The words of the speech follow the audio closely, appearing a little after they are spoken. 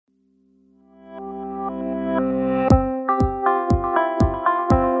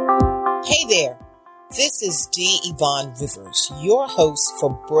Hey there, this is D. Yvonne Rivers, your host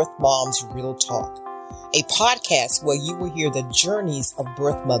for Birth Moms Real Talk, a podcast where you will hear the journeys of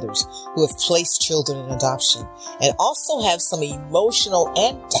birth mothers who have placed children in adoption and also have some emotional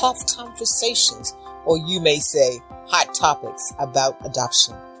and tough conversations, or you may say hot topics about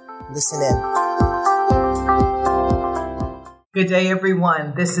adoption. Listen in. Good day,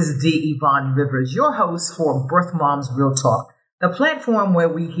 everyone. This is D. Yvonne Rivers, your host for Birth Moms Real Talk, the platform where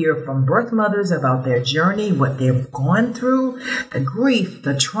we hear from birth mothers about their journey, what they've gone through, the grief,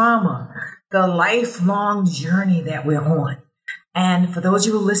 the trauma, the lifelong journey that we're on. And for those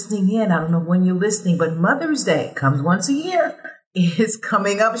of you listening in, I don't know when you're listening, but Mother's Day comes once a year. Is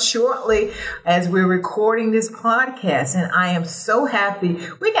coming up shortly as we're recording this podcast. And I am so happy.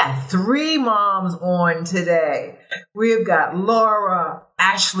 We got 3 moms on today. We've got Laura,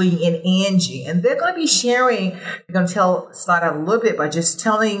 Ashley, and Angie. And they're going to be sharing, they're going to start out a little bit by just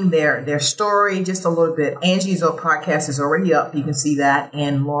telling their story just a little bit. Angie's podcast is already up. You can see that.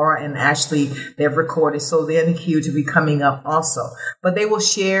 And Laura and Ashley, they've recorded. So they're in the queue to be coming up also. But they will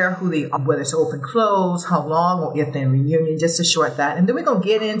share who they are, whether it's open, close, how long, or if they're in reunion, just to short that. And then we're going to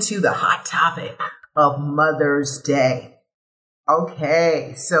get into the hot topic of Mother's Day.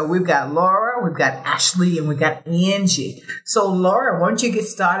 Okay, so we've got Laura, we've got Ashley, and we've got Angie. So Laura, why don't you get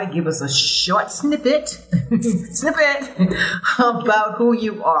started? Give us a short snippet about who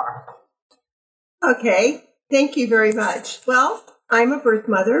you are. Okay, thank you very much. Well, I'm a birth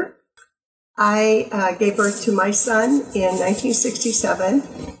mother. I gave birth to my son in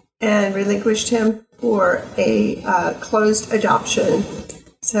 1967 and relinquished him for a closed adoption.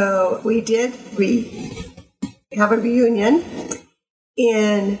 So we have a reunion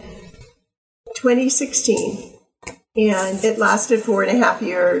in 2016, and it lasted 4.5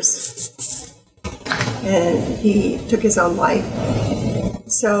 years, and he took his own life.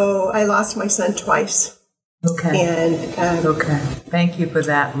 So I lost my son twice. Okay. And okay. Thank you for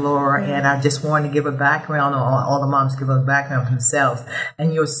that, Laura. And I just wanted to give a background, all the moms give a background for themselves.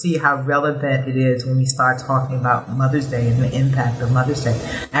 And you'll see how relevant it is when we start talking about Mother's Day and the impact of Mother's Day.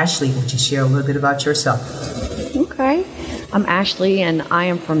 Ashley, would you share a little bit about yourself? Okay. I'm Ashley, and I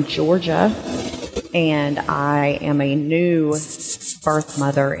am from Georgia. And I am a new birth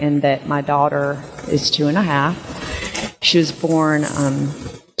mother in that my daughter is 2.5. She was born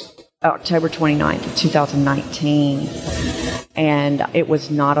October 29th, 2019, and it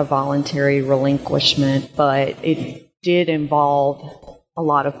was not a voluntary relinquishment, but it did involve a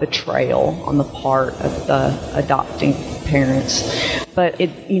lot of betrayal on the part of the adopting parents. But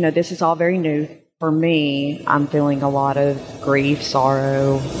this is all very new for me. I'm feeling a lot of grief,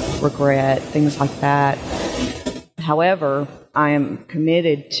 sorrow, regret, things like that. However, I am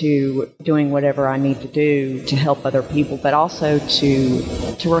committed to doing whatever I need to do to help other people, but also to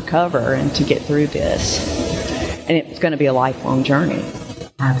recover and to get through this. And it's going to be a lifelong journey.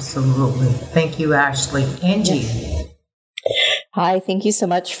 Absolutely. Thank you, Ashley. Angie. Yes. Hi, thank you so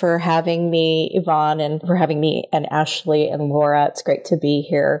much for having me, Yvonne, and for having me and Ashley and Laura. It's great to be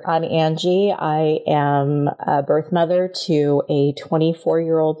here. I'm Angie. I am a birth mother to a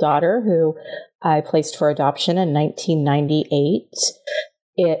 24-year-old daughter who I placed for adoption in 1998.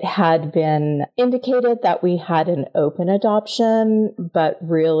 It had been indicated that we had an open adoption, but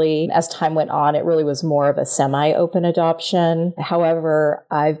really, as time went on, it really was more of a semi-open adoption. However,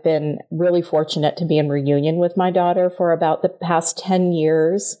 I've been really fortunate to be in reunion with my daughter for about the past 10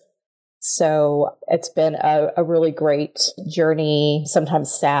 years. So it's been a really great journey,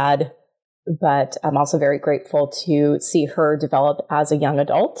 sometimes sad, but I'm also very grateful to see her develop as a young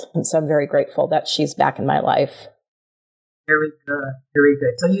adult. And so I'm very grateful that she's back in my life. Very good. Very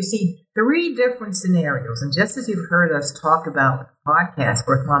good. So you see 3 different scenarios. And just as you've heard us talk about the podcast,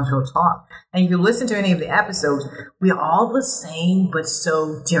 Birth Moms Real Talk, and you listen to any of the episodes, we're all the same, but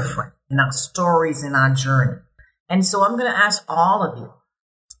so different in our stories and our journey. And so I'm going to ask all of you,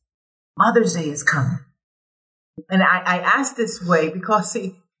 Mother's Day is coming. And I ask this way because,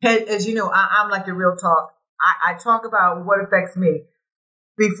 see, as you know, I'm like the real talk. I talk about what affects me.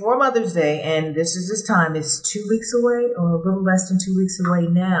 Before Mother's Day, and this time, it's 2 weeks away or a little less than 2 weeks away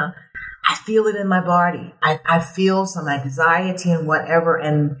now, I feel it in my body. I feel some anxiety and whatever,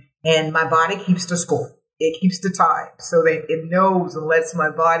 and my body keeps the score. It keeps the time so that it knows and lets my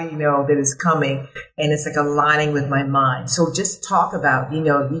body know that it's coming, and it's like aligning with my mind. So just talk about, you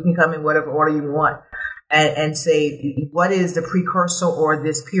can come in whatever order you want. And say, what is the precursor or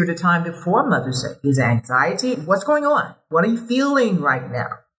this period of time before Mother's Day? Is it anxiety? What's going on? What are you feeling right now?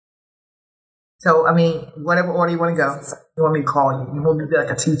 So, whatever order you want to go. You want me to call you. You want me to be like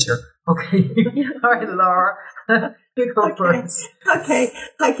a teacher. Okay. All right, Laura. You go first. Okay.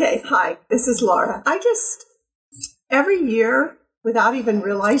 Hi, this is Laura. Every year, without even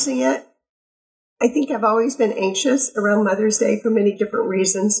realizing it, I think I've always been anxious around Mother's Day for many different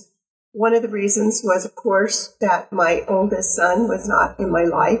reasons. One of the reasons was, of course, that my oldest son was not in my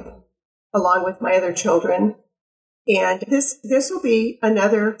life, along with my other children. And this will be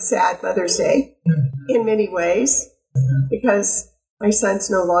another sad Mother's Day in many ways, because my son's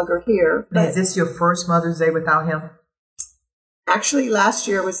no longer here. But is this your first Mother's Day without him? Actually, last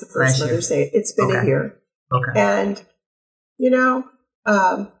year was the first Mother's Day. It's been a year. Okay. And,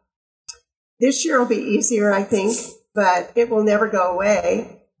 this year will be easier, I think, but it will never go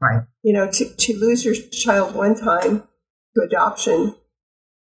away. Right. To lose your child one time to adoption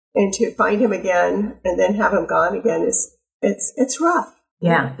and to find him again and then have him gone again it's rough.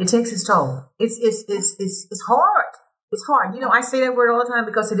 Yeah, it takes its toll. It's hard. It's hard. I say that word all the time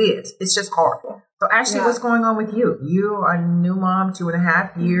because it is. It's just hard. So Ashley, what's going on with you? You are a new mom,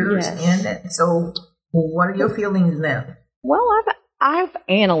 2.5 years in. So what are your feelings now? Well, I've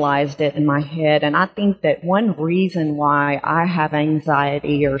analyzed it in my head, and I think that one reason why I have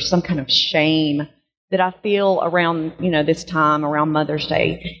anxiety or some kind of shame that I feel around, this time, around Mother's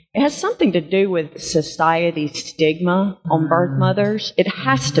Day, it has something to do with society's stigma on birth mothers. It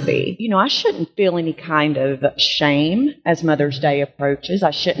has to be. I shouldn't feel any kind of shame as Mother's Day approaches. I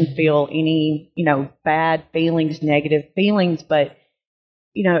shouldn't feel any, bad feelings, negative feelings, but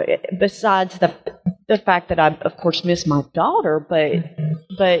besides the fact that I, of course, miss my daughter,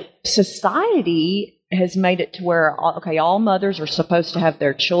 but society has made it to where, all mothers are supposed to have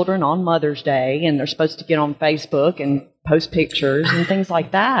their children on Mother's Day, and they're supposed to get on Facebook and post pictures and things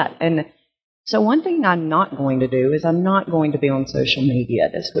like that. And so one thing I'm not going to do is I'm not going to be on social media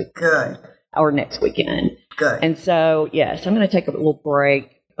this week. Good. Or next weekend. Good. And so, yes, I'm going to take a little break,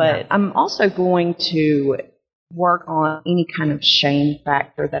 but I'm also going to work on any kind of shame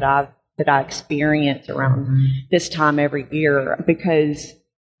factor that I experience around this time every year, because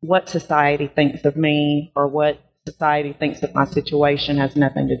what society thinks of me or what society thinks of my situation has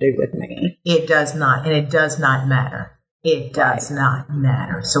nothing to do with me. It does not, and it does not matter. It does not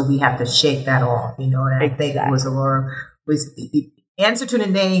matter. So we have to shake that off, and I think it was the answer to the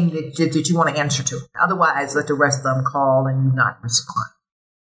name that you want to answer to. Otherwise, let the rest of them call and you not respond.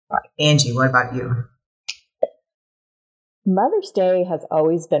 Right. Angie, what about you? Mother's Day has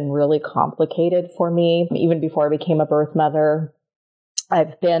always been really complicated for me, even before I became a birth mother.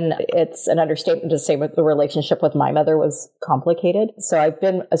 It's an understatement to say the relationship with my mother was complicated. So I've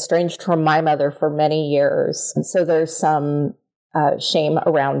been estranged from my mother for many years. And so there's some shame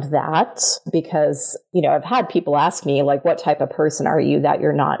around that because, I've had people ask me, like, what type of person are you that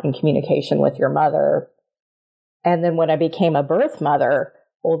you're not in communication with your mother? And then when I became a birth mother,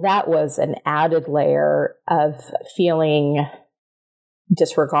 well, that was an added layer of feeling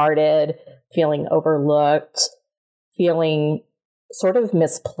disregarded, feeling overlooked, feeling sort of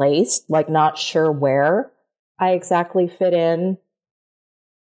misplaced, like not sure where I exactly fit in.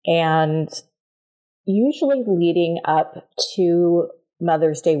 And usually leading up to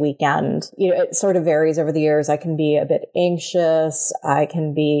Mother's Day weekend, it sort of varies over the years. I can be a bit anxious. I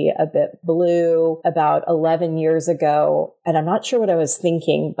can be a bit blue. About 11 years ago, and I'm not sure what I was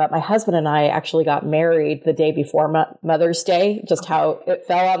thinking, but my husband and I actually got married the day before Mother's Day, just how it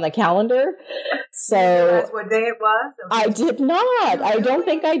fell on the calendar. So did you realize what day it was? I did not. I don't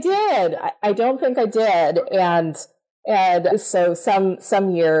think I did. I don't think I did. And so some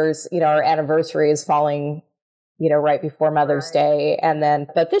years, our anniversary is falling right before Mother's Day. And then,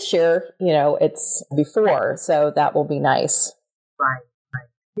 but this year, it's before. So that will be nice. Right.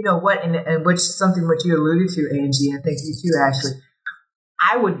 You know what? And which something what you alluded to, Angie, I think you too, Ashley.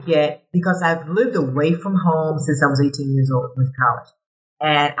 I would get, because I've lived away from home since I was 18 years old with college.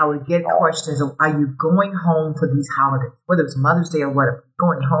 And I would get questions of, are you going home for these holidays? Whether it's Mother's Day or whatever,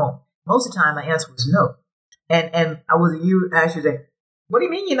 going home. Most of the time, my answer was no. And I was, you actually say, what do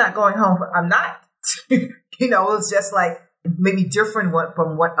you mean you're not going home? I'm not. It's just like maybe different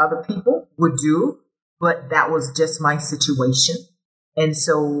from what other people would do, but that was just my situation. And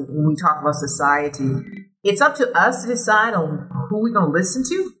so when we talk about society, it's up to us to decide on who we're going to listen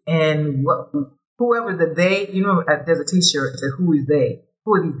to and whoever the they, there's a t-shirt that says, who is they?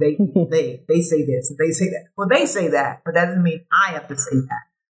 Who are these they? They say this, they say that. Well, they say that, but that doesn't mean I have to say that.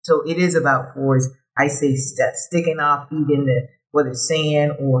 So it is about, I say, sticking our feet in the, whether it's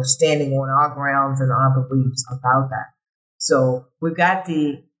saying or standing on our grounds and our beliefs about that. So we've got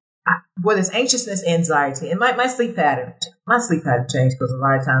whether it's anxiousness, anxiety, and my sleep pattern. My sleep pattern changed because a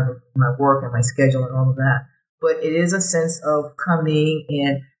lot of times with my work and my schedule and all of that. But it is a sense of coming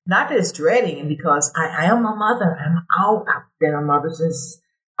and not just dreading it, because I am a mother. I've been a mother since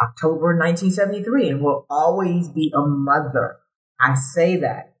October 1973 and will always be a mother. I say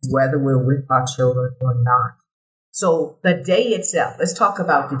that whether we're with our children or not. So the day itself, let's talk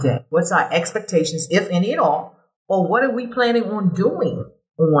about the day. What's our expectations, if any at all, or what are we planning on doing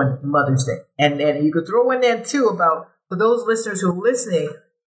on Mother's Day? And then you could throw in there too about, for those listeners who are listening,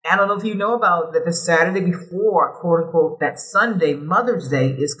 I don't know if you know about that the Saturday before, quote unquote, that Sunday, Mother's Day,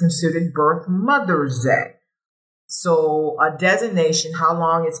 is considered Birth Mother's Day. So a designation, how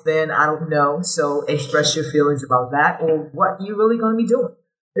long it's been, I don't know. So express your feelings about that or what you're really going to be doing.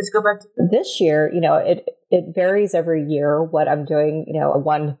 Let's go back to this year. It varies every year what I'm doing.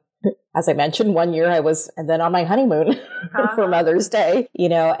 As I mentioned, 1 year I was then on my honeymoon for Mother's Day,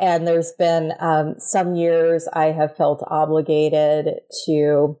 and there's been some years I have felt obligated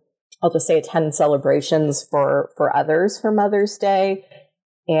to, I'll just say, attend celebrations for others for Mother's Day.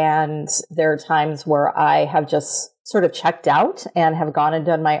 And there are times where I have just sort of checked out and have gone and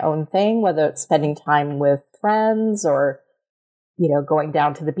done my own thing, whether it's spending time with friends or, going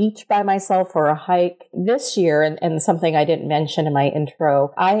down to the beach by myself for a hike. This year, and something I didn't mention in my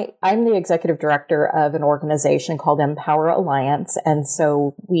intro, I'm the executive director of an organization called Empower Alliance. And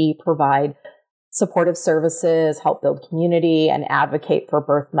so we provide supportive services, help build community, and advocate for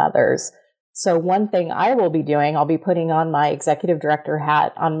birth mothers. So one thing I will be doing, I'll be putting on my executive director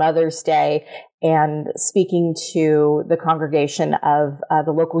hat on Mother's Day and speaking to the congregation of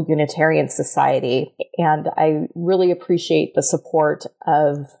the local Unitarian Society. And I really appreciate the support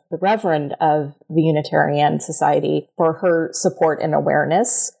of the Reverend of the Unitarian Society for her support and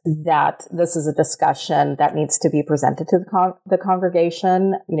awareness that this is a discussion that needs to be presented to the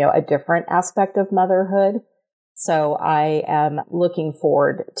congregation, a different aspect of motherhood. So I am looking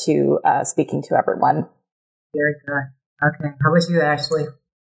forward to speaking to everyone. Very good. Okay. How about you, Ashley?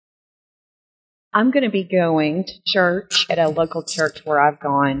 I'm going to be going to church at a local church where I've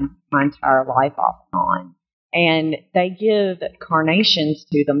gone my entire life off and on. And they give carnations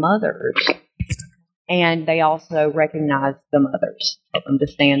to the mothers. And they also recognize the mothers, tell them to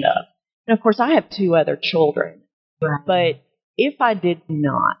stand up. And of course, I have 2 other children. Right. But if I did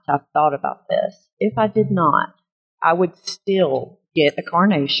not, I've thought about this, if I did not, I would still get a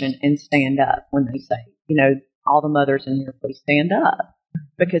carnation and stand up when they say, all the mothers in here, please stand up,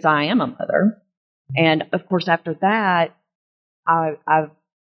 because I am a mother. And of course, after that, I've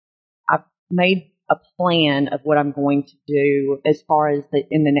made a plan of what I'm going to do as far as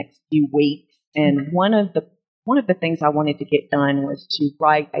in the next few weeks. And one of the things I wanted to get done was to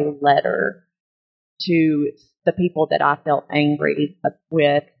write a letter to the people that I felt angry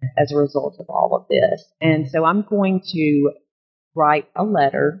with as a result of all of this. And so I'm going to write a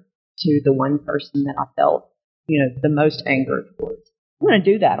letter to the one person that I felt, the most anger towards. I'm going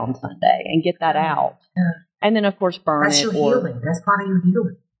to do that on Sunday and get that out. Yeah. And then, of course, burn That's it. That's your healing. That's part of your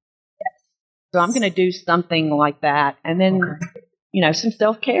healing. Yes. So I'm going to do something like that. And then, some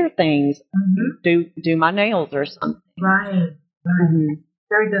self-care things. Mm-hmm. Do my nails or something. Right. Mm-hmm.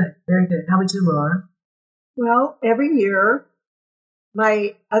 Very good. Very good. How about you, Laura? Well, every year,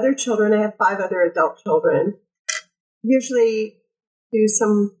 my other children, I have 5 other adult children, usually do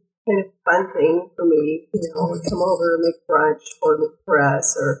some kind of fun thing for me, come over and make brunch for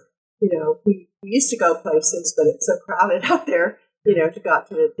us, or, we used to go places, but it's so crowded out there, to go out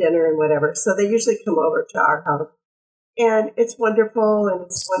to dinner and whatever. So they usually come over to our house. And it's wonderful and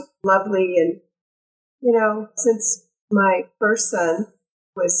it's lovely. And, since my first son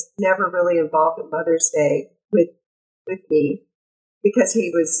was never really involved in Mother's Day with me because he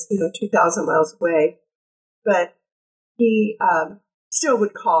was, 2,000 miles away. But he still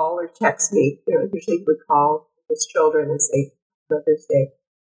would call or text me. Usually he would call his children and say Mother's Day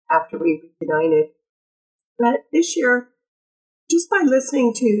after we reunited. But this year, just by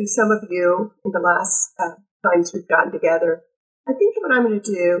listening to some of you in the last times we've gotten together, I think what I'm going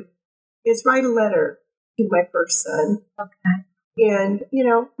to do is write a letter to my first son. Okay. And,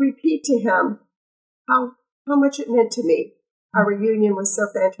 repeat to him how much it meant to me. Our reunion was so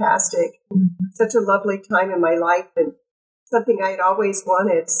fantastic, such a lovely time in my life, and something I had always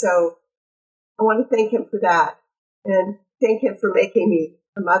wanted. So I want to thank him for that, and thank him for making me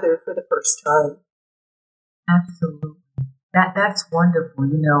a mother for the first time. Absolutely. That's wonderful,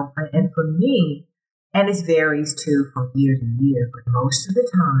 and for me, and it varies too from year to year, but most of the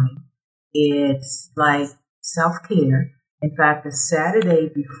time, it's like self-care. In fact, the Saturday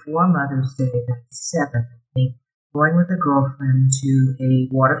before Mother's Day, that's 7th, I think, going with a girlfriend to a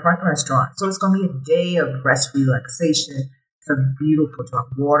waterfront restaurant. So it's going to be a day of rest, relaxation. It's a beautiful job.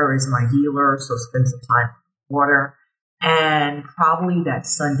 Water is my healer, so spend some time with water. And probably that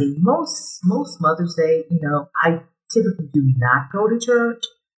Sunday, most Mother's Day, I typically do not go to church.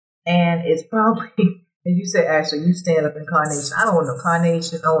 And it's probably, as you say, Ashley, you stand up in carnation. I don't want no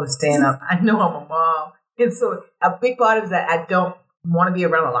carnation. I don't want to stand up. I know I'm a mom. And so a big part of it is that I don't want to be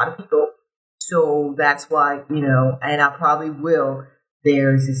around a lot of people. So that's why, and I probably will.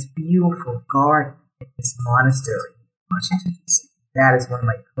 There's this beautiful garden at this monastery in Washington, D.C. That is one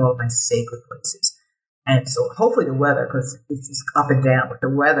of my sacred places. And so hopefully the weather, because it's just up and down with the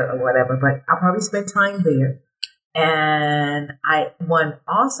weather or whatever, but I'll probably spend time there. And one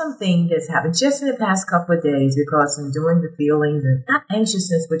awesome thing that's happened just in the past couple of days, because I'm doing the feelings and not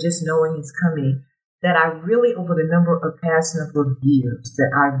anxiousness, but just knowing it's coming, that I really, over the past number of years,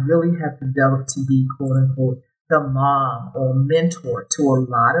 that I really have developed to be, quote unquote, the mom or mentor to a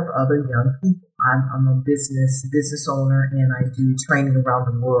lot of other young people. I'm a business owner, and I do training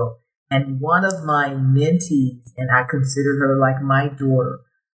around the world. And one of my mentees, and I consider her like my daughter,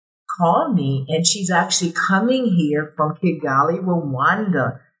 called me, and she's actually coming here from Kigali,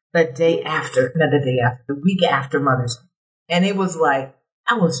 Rwanda, the week after Mother's Day. And it was like,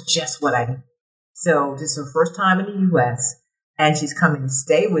 that was just what I needed. So this is her first time in the U.S., and she's coming to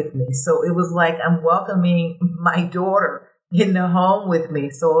stay with me. So it was like I'm welcoming my daughter in the home with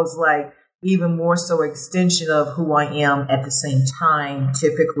me. So it was like even more so extension of who I am. At the same time,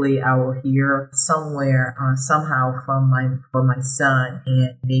 typically I will hear somewhere, somehow from my son,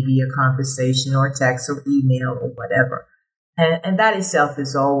 and maybe a conversation or a text or email or whatever. And that itself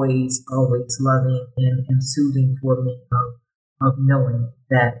is always loving and soothing for me of knowing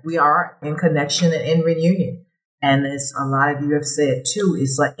that we are in connection and in reunion. And as a lot of you have said too,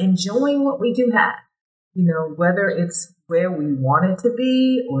 it's like enjoying what we do have, whether it's where we want it to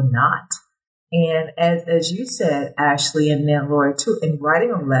be or not. And as you said, Ashley, and then Lori too, in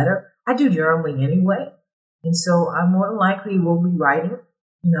writing a letter, I do journaling anyway. And so I more than likely will be writing,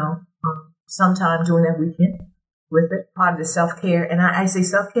 sometime during that weekend with it, part of the self-care. And I say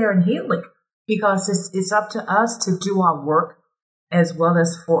self-care and healing, because it's up to us to do our work, as well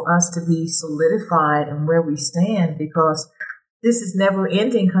as for us to be solidified in where we stand, because this is never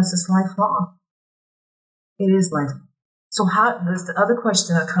ending, because it's lifelong. It is lifelong. So there's the other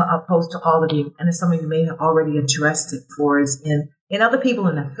question I pose to all of you, and some of you may have already addressed it for, is in other people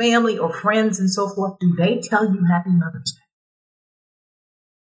in the family or friends and so forth, do they tell you Happy Mother's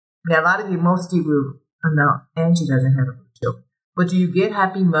Day? Now, a lot of you, most of you, no, Angie doesn't have a children, but do you get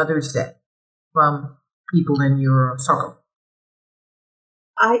Happy Mother's Day from people in your circle?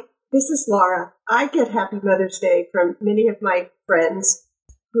 This is Laura. I get Happy Mother's Day from many of my friends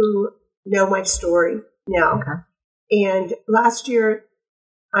who know my story now. Okay. And last year,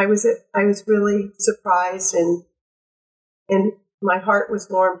 I was really surprised, and my heart was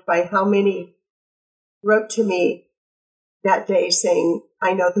warmed by how many wrote to me that day saying,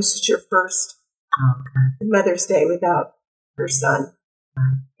 "I know this is your first Mother's Day without your son."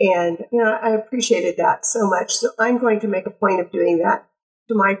 And I appreciated that so much. So I'm going to make a point of doing that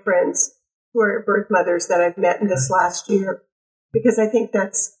to my friends who are birth mothers that I've met in this last year, because I think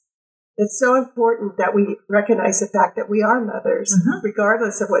that's so important that we recognize the fact that we are mothers,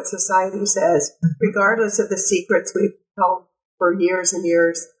 regardless of what society says, regardless of the secrets we've held for years and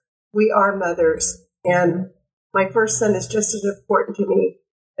years. We are mothers, and my first son is just as important to me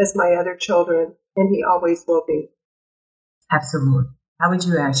as my other children, and he always will be. Absolutely. How would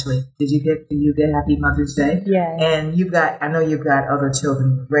you, Ashley? Do you get Happy Mother's Day? Yes. And I know you've got other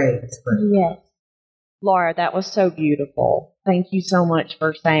children raised, but yes. Laura, that was so beautiful. Thank you so much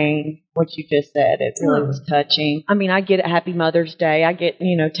for saying what you just said. It really was touching. I mean, I get a Happy Mother's Day. I get,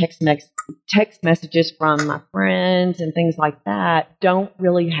 text messages from my friends and things like that. Don't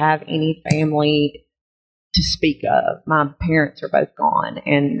really have any family to speak of. My parents are both gone,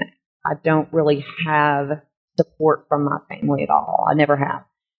 and I don't really have support from my family at all. I never have.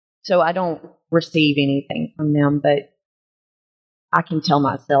 So I don't receive anything from them, but I can tell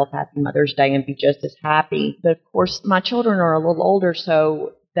myself Happy Mother's Day and be just as happy. But of course, my children are a little older,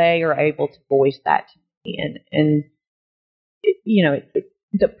 so they are able to voice that to me. And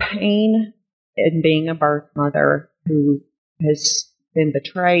the pain in being a birth mother who has been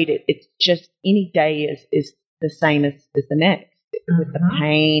betrayed, it's just any day is the same as the next, with the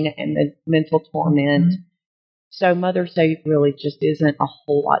pain and the mental torment. So Mother's Day really just isn't a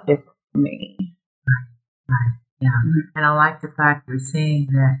whole lot different for me. Right. Yeah. And I like the fact you're saying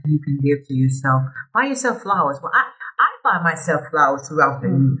that you can give to yourself. Buy yourself flowers. Well, I buy myself flowers throughout the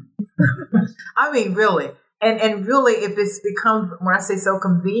year. I mean, really. And really, if it's become, when I say so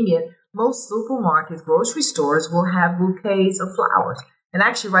convenient, most supermarkets, grocery stores will have bouquets of flowers. And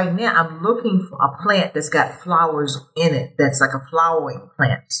actually, right now, I'm looking for a plant that's got flowers in it. That's like a flowering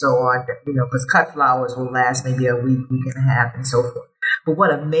plant. So, because cut flowers will last maybe a week, week and a half, and so forth. But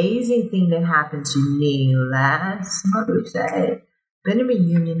what amazing thing that happened to me last Mother's Day. Been in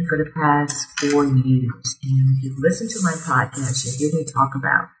reunion for the past 4 years. And if you listen to my podcast, you hear me talk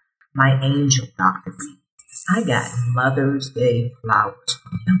about my angel, Dr. B. I got Mother's Day flowers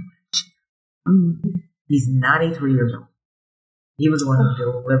from him. He's 93 years old. He was the one who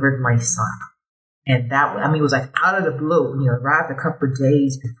delivered my son. And it was like out of the blue, arrived a couple of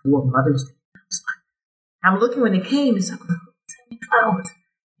days before Mother's Day. I'm looking when it came, it's like, flowers.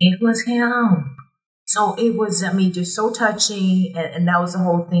 It was him. So it was, just so touching. And that was the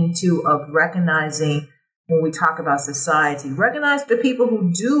whole thing, too, of recognizing when we talk about society, recognize the people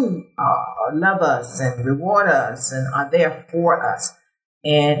who do love us and reward us and are there for us.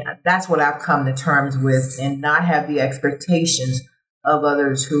 And that's what I've come to terms with, and not have the expectations of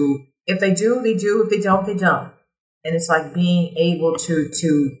others who, if they do, they do. If they don't, they don't. And it's like being able to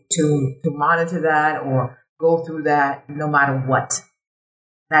monitor that or go through that no matter what.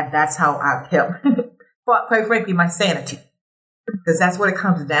 That's how I kept, quite frankly, my sanity. Because that's what it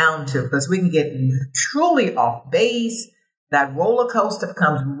comes down to. Because we can get truly off base. That roller coaster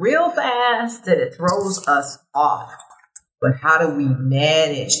becomes real fast and it throws us off. But how do we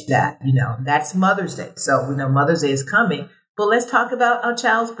manage that? That's Mother's Day. So we know Mother's Day is coming. But let's talk about our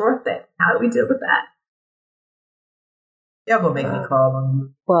child's birthday. How do we deal with that? Y'all gonna make me call on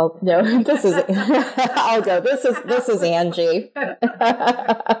you. Well, no, this is, I'll go. This is Angie.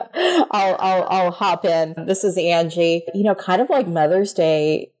 I'll hop in. This is Angie. Kind of like Mother's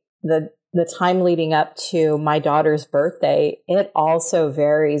Day, the time leading up to my daughter's birthday, it also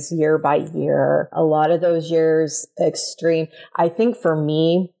varies year by year. A lot of those years extreme. I think for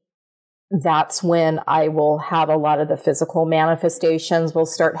me, that's when I will have a lot of the physical manifestations will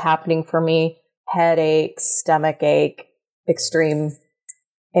start happening for me. Headache, stomach ache, extreme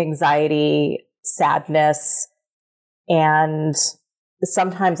anxiety, sadness. And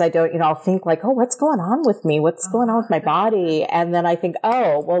sometimes I don't, I'll think like, oh, what's going on with me? What's going on with my body? And then I think,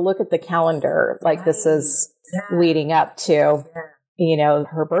 oh, well, look at the calendar. Like this is leading up to,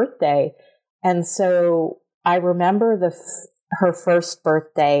 her birthday. And so I remember her first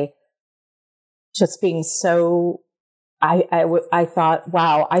birthday just being so, I thought,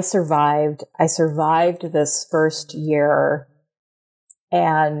 wow, I survived this first year,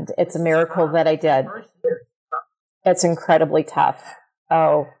 and it's a miracle that I did. It's incredibly tough.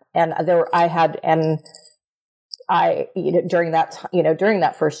 Oh, and during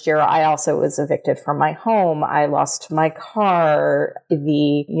that first year, I also was evicted from my home. I lost my car.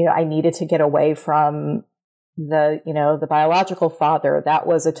 I needed to get away from the biological father. That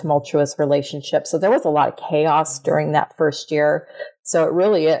was a tumultuous relationship. So there was a lot of chaos during that first year. So it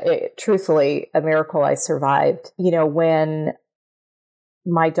really, truthfully, a miracle I survived. When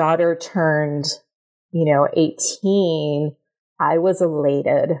my daughter turned, 18, I was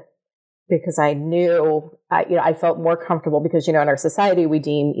elated because I knew, I felt more comfortable because, in our society, we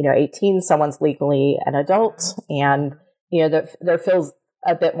deem, 18, someone's legally an adult, and, there feels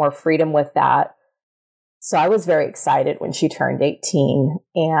a bit more freedom with that. So I was very excited when she turned 18.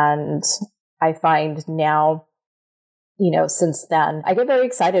 And I find now, since then, I get very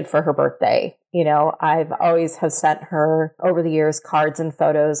excited for her birthday. I've always have sent her over the years cards and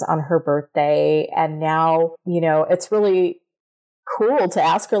photos on her birthday. And now, it's really cool to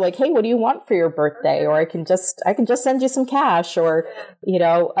ask her like, hey, what do you want for your birthday? Or I can just send you some cash. Or,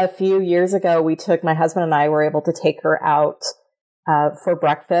 a few years ago, my husband and I were able to take her out for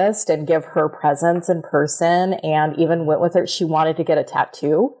breakfast and give her presents in person, and even went with her. She wanted to get a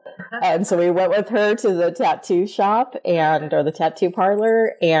tattoo. And so we went with her to the tattoo shop or the tattoo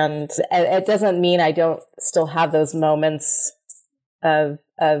parlor. And it doesn't mean I don't still have those moments of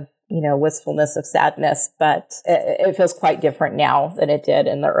wistfulness, of sadness, but it feels quite different now than it did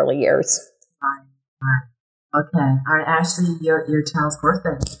in the early years. Right. Okay. All right, Ashley, your child's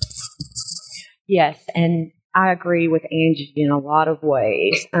birthday. Yes. And I agree with Angie in a lot of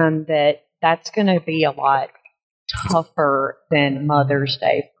ways, that's going to be a lot tougher than Mother's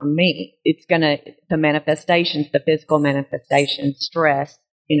Day for me. It's the manifestations, the physical manifestations, stress,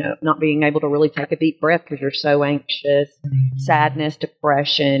 not being able to really take a deep breath because you're so anxious, sadness,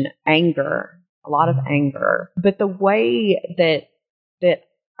 depression, anger, a lot of anger. But the way that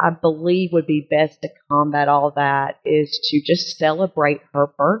I believe would be best to combat all that is to just celebrate her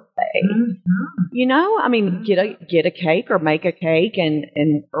birthday. Mm-hmm. Get a cake or make a cake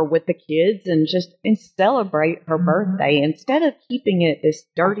or with the kids and celebrate her birthday instead of keeping it this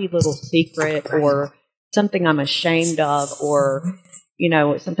dirty little secret or something I'm ashamed of, or,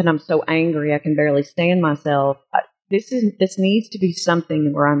 something I'm so angry I can barely stand myself. This needs to be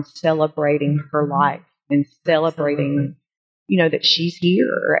something where I'm celebrating her life and celebrating, that she's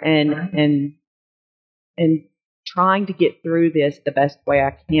here and trying to get through this the best way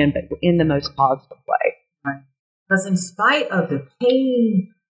I can, but in the most positive way. Right. Because in spite of the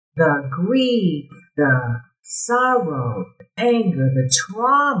pain, the grief, the sorrow, the anger, the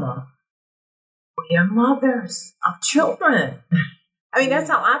trauma, we are mothers of children. I mean, that's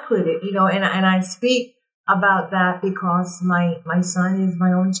how I put it, and I speak about that because my son is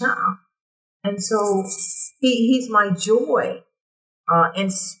my only child. And so he's my joy, in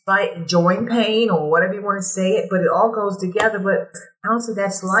spite joy and pain or whatever you want to say it, but it all goes together. But also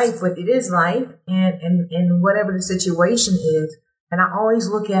that's life, but it is life and whatever the situation is. And I always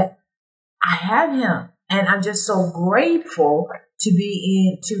look at, I have him and I'm just so grateful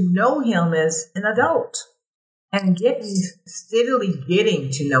to know him as an adult and steadily getting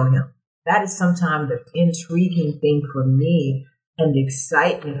to know him. That is sometimes the intriguing thing for me, and the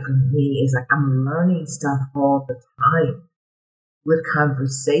excitement for me is like I'm learning stuff all the time with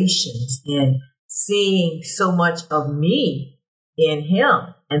conversations and seeing so much of me in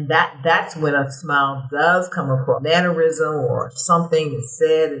him. And that's when a smile does come across, mannerism or something is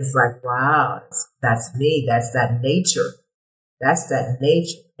said. It's like, wow, that's me. That's that nature. That's that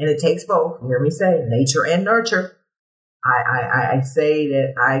nature. And it takes both. You hear me say nature and nurture. I say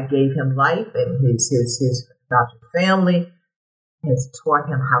that I gave him life, and his adopted family has taught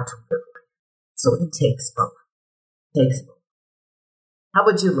him how to live. So it takes both. How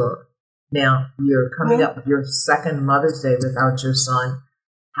about you, Laura? Now, you're coming up with your second Mother's Day without your son.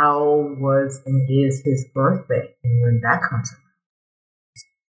 How was and is his birthday, and when that comes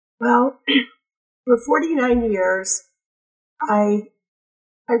around? Well, for 49 years, I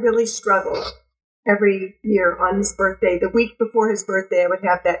really struggled every year on his birthday. The week before his birthday, I would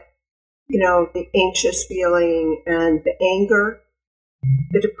have that, the anxious feeling and the anger,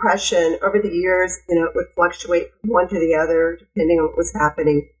 the depression. Over the years, it would fluctuate from one to the other, depending on what was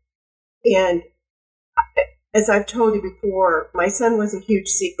happening. And as I've told you before, my son was a huge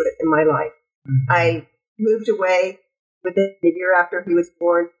secret in my life. Mm-hmm. I moved away within a year after he was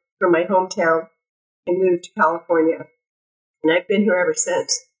born from my hometown and moved to California. And I've been here ever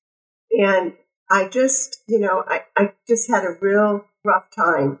since. And I just, I just had a real rough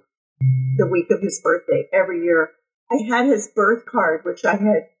time the week of his birthday every year. I had his birth card, which I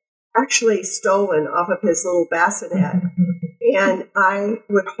had actually stolen off of his little bassinet. And I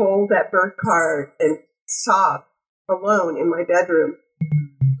would hold that birth card and sob alone in my bedroom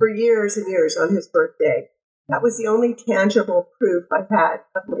for years and years on his birthday. That was the only tangible proof I had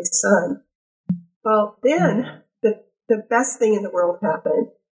of my son. Well, then the best thing in the world happened.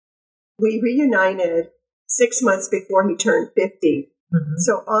 We reunited 6 months before he turned 50. Mm-hmm.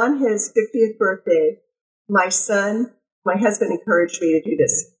 So on his 50th birthday, my husband encouraged me to do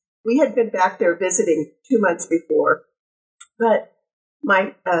this. We had been back there visiting 2 months before, but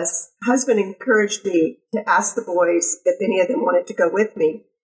my husband encouraged me to ask the boys if any of them wanted to go with me.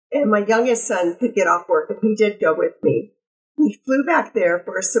 And my youngest son could get off work, and he did go with me. We flew back there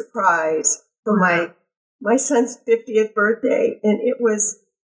for a surprise for my son's 50th birthday, and it was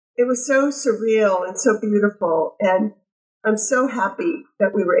so surreal and so beautiful, and I'm so happy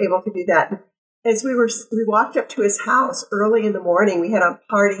that we were able to do that. As we walked up to his house early in the morning, we had on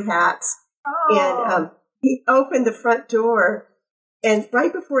party hats, and he opened the front door, and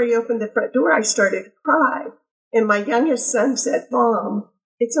right before he opened the front door, I started to cry, and my youngest son said, "Mom,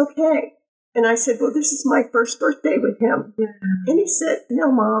 it's okay." And I said, "Well, this is my first birthday with him." Yeah. And he said,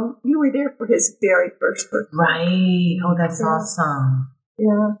 "No, Mom, you were there for his very first birthday." Right. Oh, that's awesome.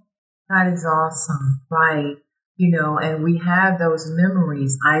 Yeah. That is awesome. Right. And we have those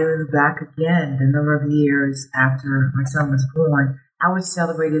memories. I remember back again, the number of years after my son was born, I would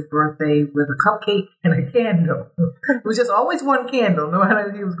celebrate his birthday with a cupcake and a candle. It was just always one candle, no matter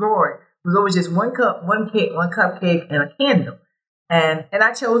if he was growing. It was always just one cupcake, and a candle. And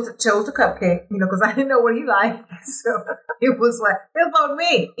I chose the cupcake, because I didn't know what he liked. So it was like, it's about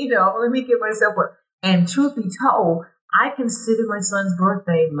me, let me get myself one. And truth be told, I consider my son's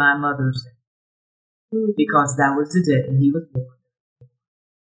birthday my Mother's Day. Because that was the day he was born.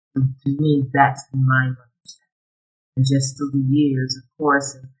 To me, that's my Mother's Day. And just through the years, of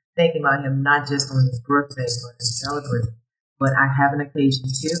course, and thinking about him not just on his birthday, but in celebrating. But I have an occasion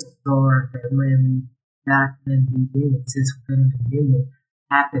too, Lord, that when back in the union, since we've been in the union,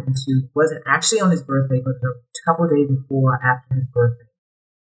 happened to, wasn't actually on his birthday, but a couple of days before, after his birthday,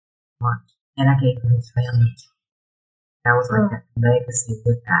 March. And I gave him his family. That was like that legacy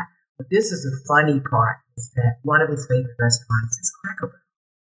with that. But this is the funny part, is that one of his favorite restaurants is Cracker Barrel.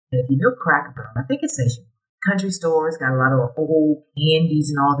 And if you know Cracker Barrel, I think it's a country stores, got a lot of old candies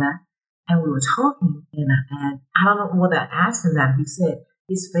and all that. And we were talking, and I don't know whether I asked him that. He said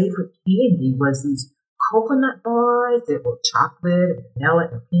his favorite candy was these coconut bars that were chocolate and vanilla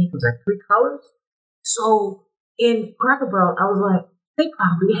and pink. It was like 3 colors. So in Cracker Barrel, I was like, they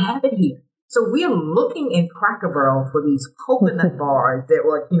probably have it here. So we are looking in Cracker Barrel for these coconut bars that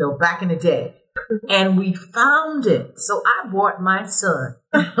were, back in the day. And we found it. So I bought my son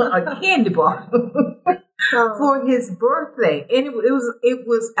a candy bar for his birthday. And it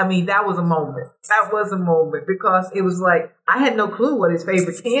was, that was a moment. That was a moment because it was like, I had no clue what his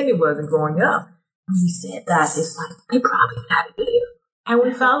favorite candy was in growing up. When he said that, it's like, they probably got it here. And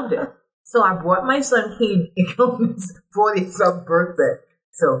we found it. So I bought my son candy for his son's birthday.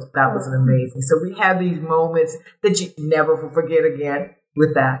 So that was amazing. So we have these moments that you never will forget again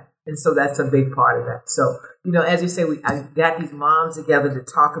with that. And so that's a big part of that. So, as you say, I got these moms together to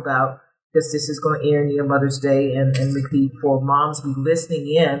talk about this. This is going to air near Mother's Day and for moms to be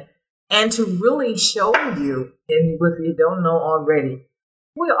listening in and to really show you, and if you don't know already,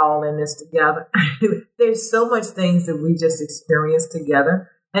 we're all in this together. There's so much things that we just experience together.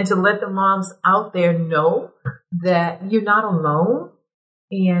 And to let the moms out there know that you're not alone.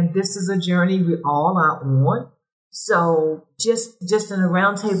 And this is a journey we all are on. So just in a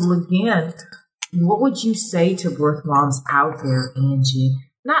round table again, what would you say to birth moms out there, Angie?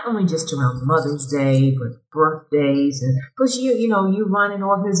 Not only just around Mother's Day, but birthdays, and because you run an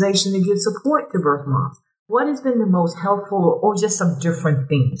organization to give support to birth moms. What has been the most helpful, or just some different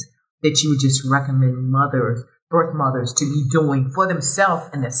things that you would just recommend birth mothers, to be doing for themselves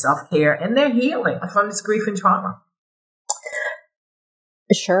and their self-care and their healing from this grief and trauma?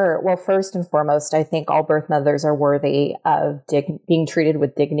 Sure. Well, first and foremost, I think all birth mothers are worthy of being treated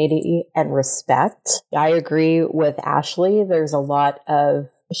with dignity and respect. I agree with Ashley. There's a lot of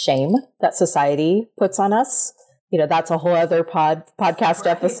shame that society puts on us. That's a whole other podcast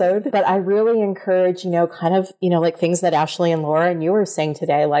episode. But I really encourage, like things that Ashley and Laura and you were saying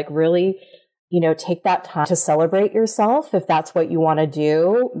today, like really, take that time to celebrate yourself. If that's what you want to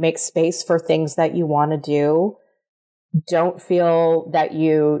do, make space for things that you want to do. Don't feel that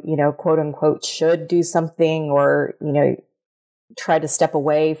you, quote unquote, should do something or, try to step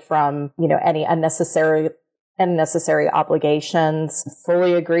away from, any unnecessary obligations.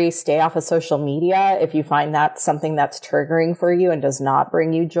 Fully agree. Stay off of social media. If you find that something that's triggering for you and does not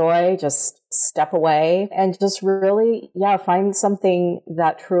bring you joy, just step away and just really, find something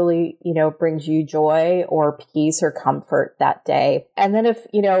that truly, brings you joy or peace or comfort that day. And then if,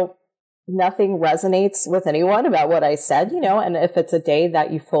 nothing resonates with anyone about what I said, and if it's a day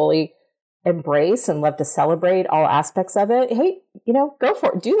that you fully embrace and love to celebrate all aspects of it, hey, go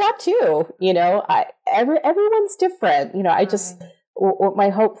for it. Do that too. Everyone's different. My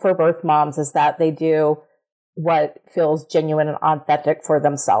hope for birth moms is that they do what feels genuine and authentic for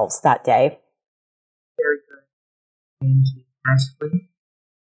themselves that day. Very good. Thank you. Ashley,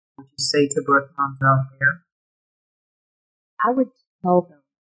 what would you say to birth moms out there? I would tell them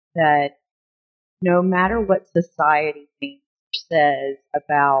that no matter what society thinks or says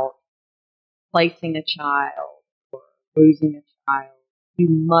about placing a child or losing a child, you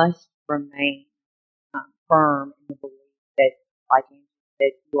must remain firm in the belief that, like Angie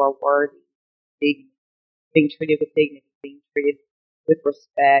said, you are worthy of dignity, being treated with dignity, being treated with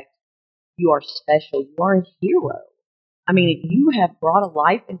respect. You are special. You are a hero. You have brought a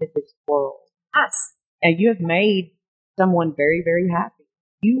life into this world. Yes. And you have made someone very, very happy.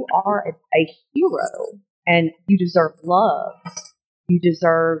 You are a hero, and you deserve love. You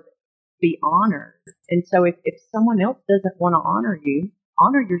deserve to be honored. And so if someone else doesn't want to honor you,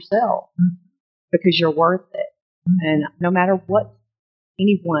 honor yourself because you're worth it. And no matter what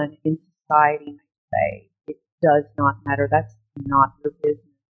anyone in society may say, it does not matter. That's not your business.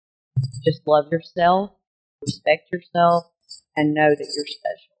 Just love yourself, respect yourself, and know that you're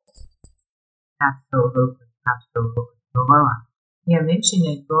special. Absolutely. All right. Yeah, mention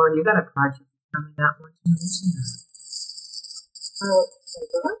it, Laura. You got a project coming out. Why don't you mention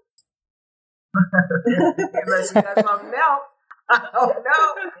that? Unless you got something else. I don't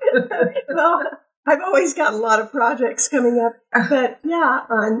know. Well, I've always got a lot of projects coming up. But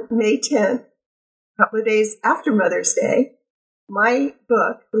on May 10th, a couple of days after Mother's Day, my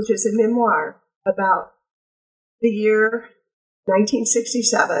book, which is a memoir about the year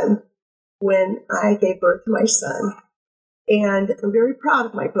 1967 when I gave birth to my son. And I'm very proud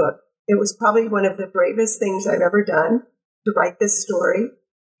of my book. It was probably one of the bravest things I've ever done to write this story.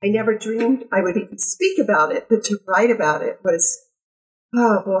 I never dreamed I would even speak about it, but to write about it was,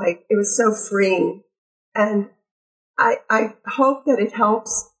 oh boy, it was so freeing. And I hope that it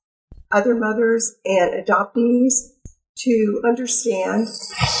helps other mothers and adoptees to understand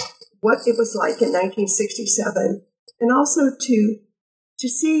what it was like in 1967, and also to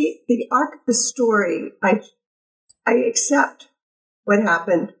see the arc of the story. I accept what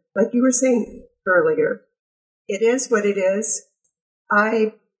happened, like you were saying earlier. It is what it is.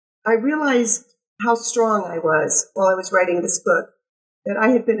 I realized how strong I was while I was writing this book, that I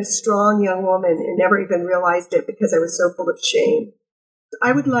had been a strong young woman and never even realized it because I was so full of shame.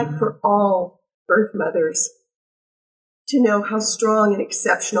 I would like for all birth mothers to know how strong and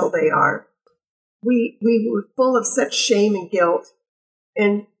exceptional they are. We were full of such shame and guilt,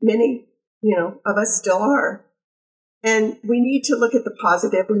 and many, of us still are. And we need to look at the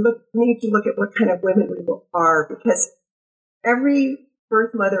positive. We need to look at what kind of women we are, because every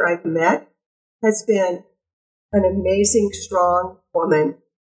birth mother I've met has been an amazing, strong woman.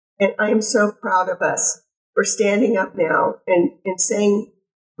 And I am so proud of us for standing up now and saying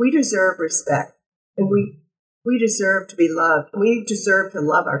we deserve respect, and we deserve to be loved. We deserve to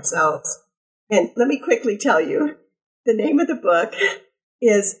love ourselves. And let me quickly tell you, the name of the book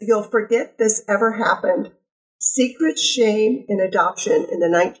is You'll Forget This Ever Happened: Secret Shame in Adoption in the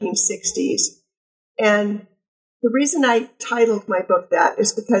 1960s. And the reason I titled my book that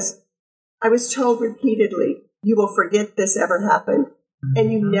is because I was told repeatedly, you will forget this ever happened,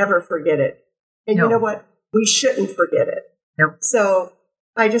 and you never forget it. And You know what? We shouldn't forget it. Nope. So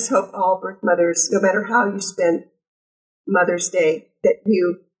I just hope all birth mothers, no matter how you spend Mother's Day, that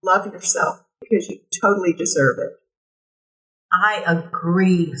you love yourself, because you totally deserve it. I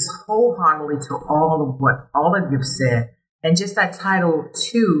agree wholeheartedly to all of what all of you've said. And just that title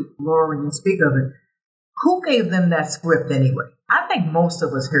too, Laura, when you speak of it, who gave them that script anyway? I think most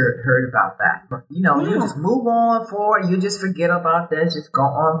of us heard about that. But, you just move on forward. You just forget about this. Just go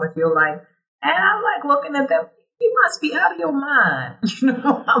on with your life. And I'm like looking at them. You must be out of your mind.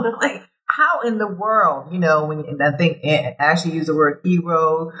 I'm like, how in the world, and I think Ashley used the word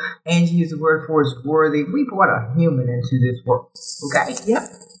hero, Angie used the word for is worthy. We brought a human into this world. Okay? Yep.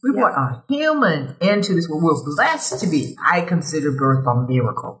 We brought a human into this world. We're blessed to be. I consider birth a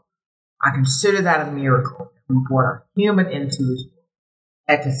miracle. I consider that a miracle. We brought a human into this world.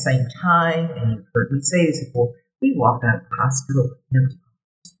 At the same time, and you've heard me say this before, we walked out of the hospital with empty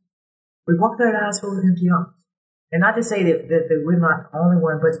arms. We walked out of the hospital with empty arms. And not to say that we're not the only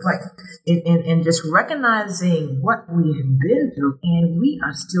one, but like in just recognizing what we have been through, and we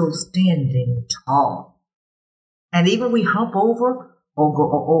are still standing tall. And even we hump over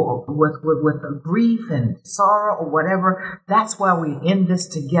or with grief and sorrow or whatever, that's why we're in this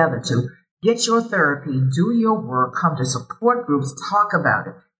together, to get your therapy, do your work, come to support groups, talk about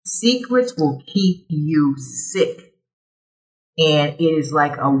it. Secrets will keep you sick. And it is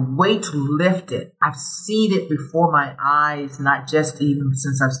like a weight lifted. I've seen it before my eyes, not just even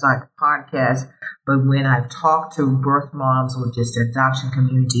since I've started the podcast, but when I've talked to birth moms or just the adoption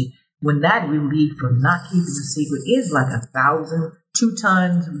community, when that relief from not keeping the secret is like 1,000, 2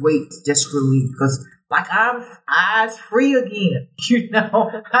 tons weight just relieved. Because like I'm eyes free again,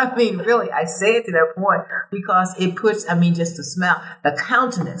 I mean, really, I say it to that point because it puts, just the smile, the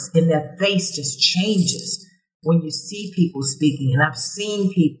countenance in their face just changes when you see people speaking. And I've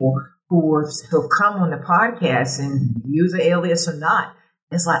seen people who have come on the podcast and use an alias or not.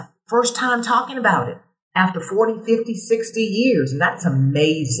 It's like first time talking about it after 40, 50, 60 years. And that's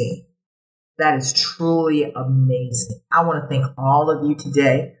amazing. That is truly amazing. I want to thank all of you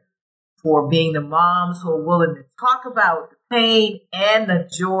today for being the moms who are willing to talk about the pain and the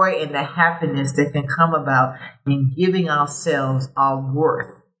joy and the happiness that can come about in giving ourselves our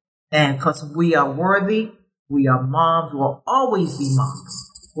worth. And because we are worthy, we are moms. We'll always be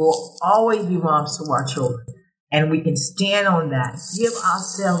moms. We'll always be moms to our children. And we can stand on that. Give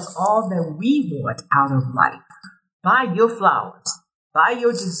ourselves all that we want out of life. Buy your flowers. Buy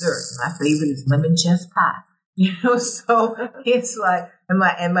your dessert. My favorite is lemon chess pie. So it's like, and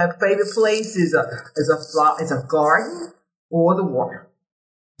my favorite place is a garden or the water.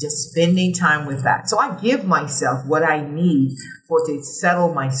 Just spending time with that. So I give myself what I need to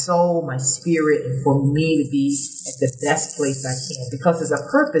settle my soul, my spirit, and for me to be at the best place I can, because there's a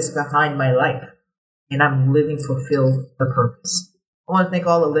purpose behind my life, and I'm living fulfilled the purpose. I want to thank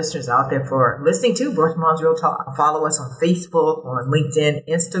all the listeners out there for listening to Birth Moms Real Talk. Follow us on Facebook, on LinkedIn,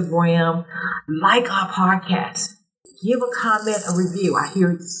 Instagram. Like our podcast. Give a comment, a review. I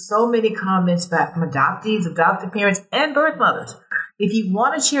hear so many comments back from adoptees, adopted parents, and birth mothers. If you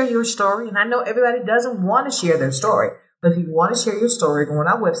want to share your story, and I know everybody doesn't want to share their story, but if you want to share your story, go on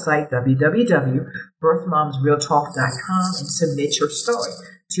our website, www.birthmomsrealtalk.com, and submit your story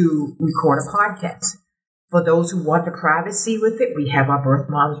to record a podcast. For those who want the privacy with it, we have our Birth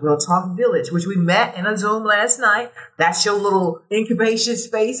Moms Real Talk Village, which we met in a Zoom last night. That's your little incubation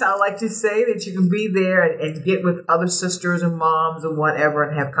space, I like to say, that you can be there and get with other sisters and moms and whatever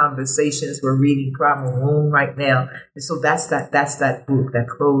and have conversations. We're reading Primal Womb right now. And so that's that group, that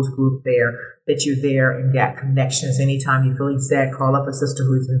closed group there, that you're there and got connections. Anytime you're feeling sad, call up a sister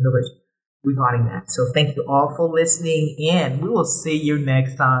who's in the village regarding that. So thank you all for listening in. We will see you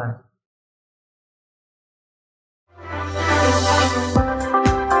next time.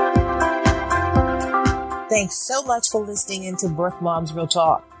 Thanks so much for listening into Birth Moms Real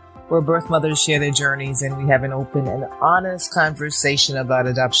Talk, where birth mothers share their journeys and we have an open and honest conversation about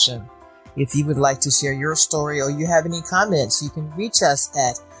adoption. If you would like to share your story or you have any comments, you can reach us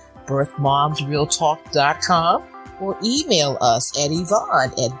at birthmomsrealtalk.com or email us at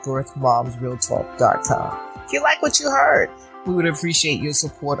yvonne@birthmomsrealtalk.com. If you like what you heard, we would appreciate your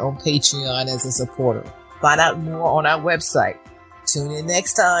support on Patreon as a supporter. Find out more on our website. Tune in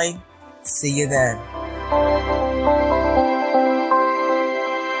next time. See you then.